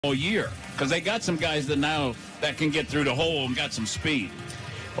all year because they got some guys that can get through the hole and got some speed.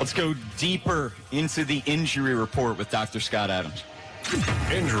 Let's go deeper into the injury report with Dr. Scott Adams.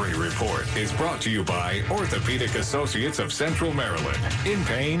 Injury Report is brought to you by Orthopedic Associates of Central Maryland. In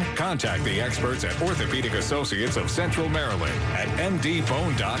pain, contact the experts at Orthopedic Associates of Central Maryland at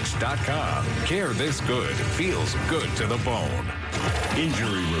mdbonedocs.com. Care this good feels good to the bone.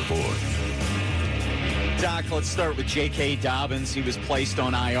 Injury Report. Doc, let's start with J.K. Dobbins. He was placed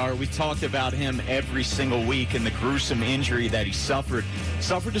on IR. We talked about him every single week and the gruesome injury that he suffered.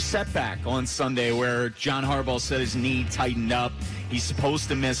 Suffered a setback on Sunday where John Harbaugh said his knee tightened up. He's supposed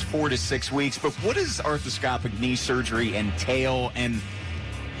to miss 4 to 6 weeks. But what does arthroscopic knee surgery entail? And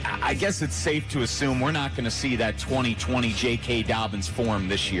I guess it's safe to assume we're not going to see that 2020 J.K. Dobbins form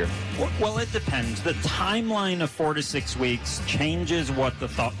this year. Well, it depends. The timeline of 4 to 6 weeks changes what the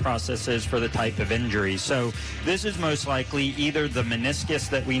thought process is for the type of injury. So this is most likely either the meniscus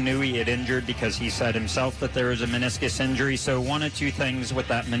that we knew he had injured because he said himself that there was a meniscus injury. So one of two things with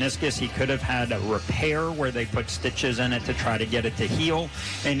that meniscus, he could have had a repair where they put stitches in it to try to get it to heal.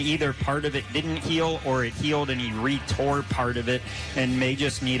 And either part of it didn't heal or it healed and he retore part of it and may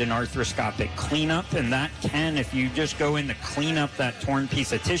just need an arthroscopic cleanup. And that can, if you just go in to clean up that torn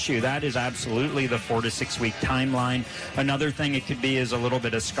piece of tissue, that is absolutely the 4 to 6 week timeline. Another thing it could be is a little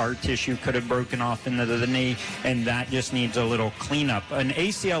bit of scar tissue could have broken off into the knee, and that just needs a little cleanup. An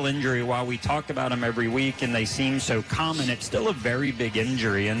ACL injury, while we talk about them every week and they seem so common, it's still a very big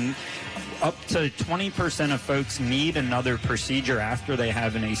injury, and up to 20% of folks need another procedure after they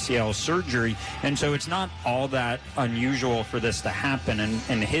have an ACL surgery. And so it's not all that unusual for this to happen. And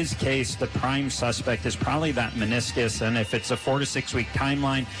in his case, the prime suspect is probably that meniscus. And if it's a 4 to 6 week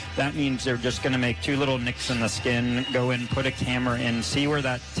timeline, that means they're just going to make 2 little nicks in the skin, go in, put a camera in, see where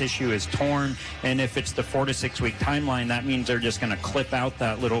that tissue is torn. And if it's the 4 to 6 week timeline, that means they're just going to clip out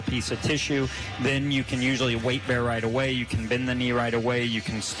that little piece of tissue. Then you can usually weight bear right away. You can bend the knee right away. You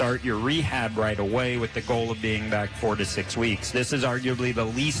can start your rehab right away with the goal of being back 4 to 6 weeks. This is arguably the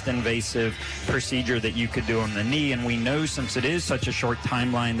least invasive procedure that you could do on the knee, and we know since it is such a short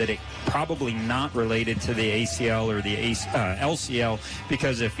timeline that it probably not related to the ACL or the LCL,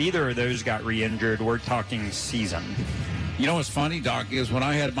 because if either of those got re-injured, we're talking season. You know what's funny, Doc, is when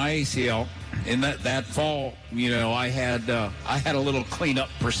I had my ACL in that fall, I had a little cleanup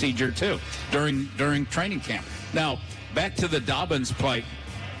procedure too during training camp. Now, back to the Dobbins play.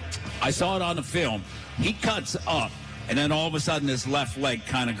 I saw it on the film. He cuts up, and then all of a sudden his left leg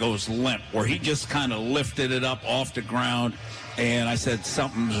kind of goes limp, where he just kind of lifted it up off the ground, and I said,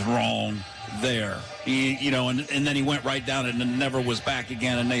 something's wrong there. And then he went right down and then never was back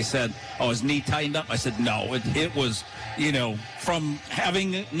again, and they said, oh, his knee tightened up? I said, no, it was, from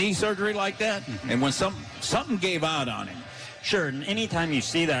having knee surgery like that, and when something gave out on him. Sure, and anytime you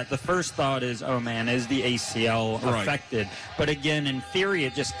see that, the first thought is, oh man, is the ACL affected? Right. But again, in theory,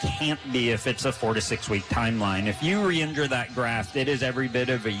 it just can't be if it's a 4 to 6 week timeline. If you re-injure that graft, it is every bit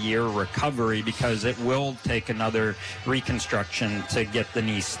of a year recovery because it will take another reconstruction to get the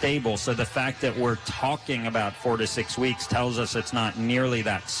knee stable. So the fact that we're talking about 4 to 6 weeks tells us it's not nearly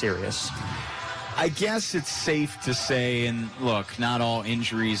that serious. I guess it's safe to say, and look, not all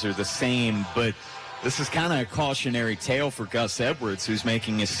injuries are the same, but this is kind of a cautionary tale for Gus Edwards, who's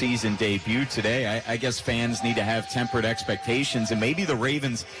making his season debut today. I guess fans need to have tempered expectations, and maybe the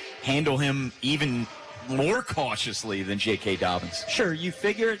Ravens handle him even more cautiously than J.K. Dobbins. Sure, you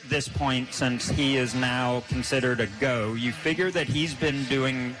figure at this point, since he is now considered a go, you figure that he's been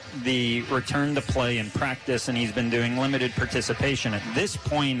doing the return to play in practice and he's been doing limited participation. At this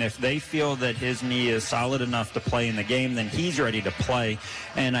point, if they feel that his knee is solid enough to play in the game, then he's ready to play.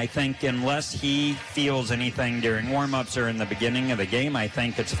 And I think unless he feels anything during warm-ups or in the beginning of the game, I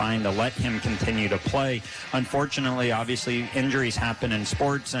think it's fine to let him continue to play. Unfortunately, obviously, injuries happen in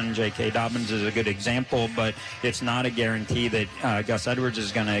sports, and J.K. Dobbins is a good example, but it's not a guarantee that Gus Edwards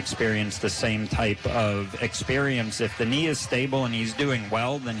is going to experience the same type of experience. If the knee is stable and he's doing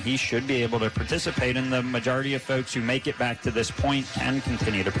well, then he should be able to participate, and the majority of folks who make it back to this point can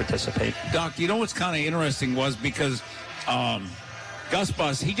continue to participate. Doc, what's kind of interesting was because Gus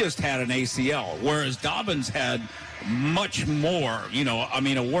Bus, he just had an ACL, whereas Dobbins had much more,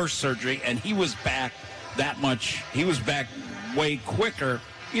 a worse surgery, and he was back way quicker,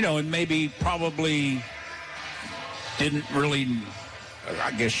 and maybe probably didn't really,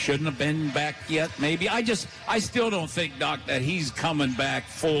 I guess, shouldn't have been back yet, maybe. I still don't think, Doc, that he's coming back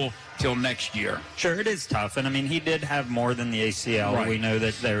full till next year. Sure, it is tough. And, I mean, he did have more than the ACL. Right. We know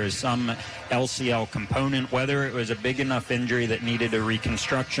that there is some LCL component, whether it was a big enough injury that needed a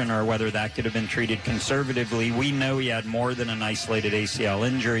reconstruction or whether that could have been treated conservatively. We know he had more than an isolated ACL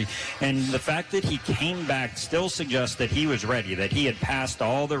injury. And the fact that he came back still suggests that he was ready, that he had passed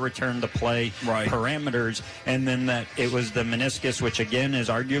all the return to play parameters, and then that it was the meniscus, which again is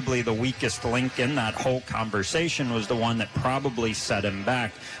arguably the weakest link in that whole conversation, was the one that probably set him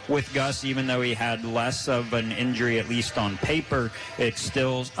back. With Gus, even though he had less of an injury, at least on paper, it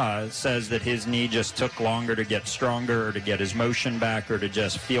still says that his knee just took longer to get stronger or to get his motion back or to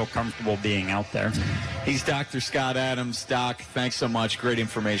just feel comfortable being out there. He's Dr. Scott Adams. Doc, thanks so much. Great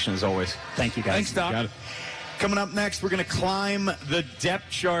information as always. Thank you, guys. Thanks, Doc. Coming up next, we're going to climb the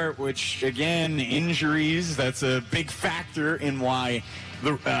depth chart, which, again, injuries, that's a big factor in why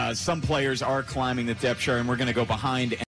some players are climbing the depth chart, and we're going to go behind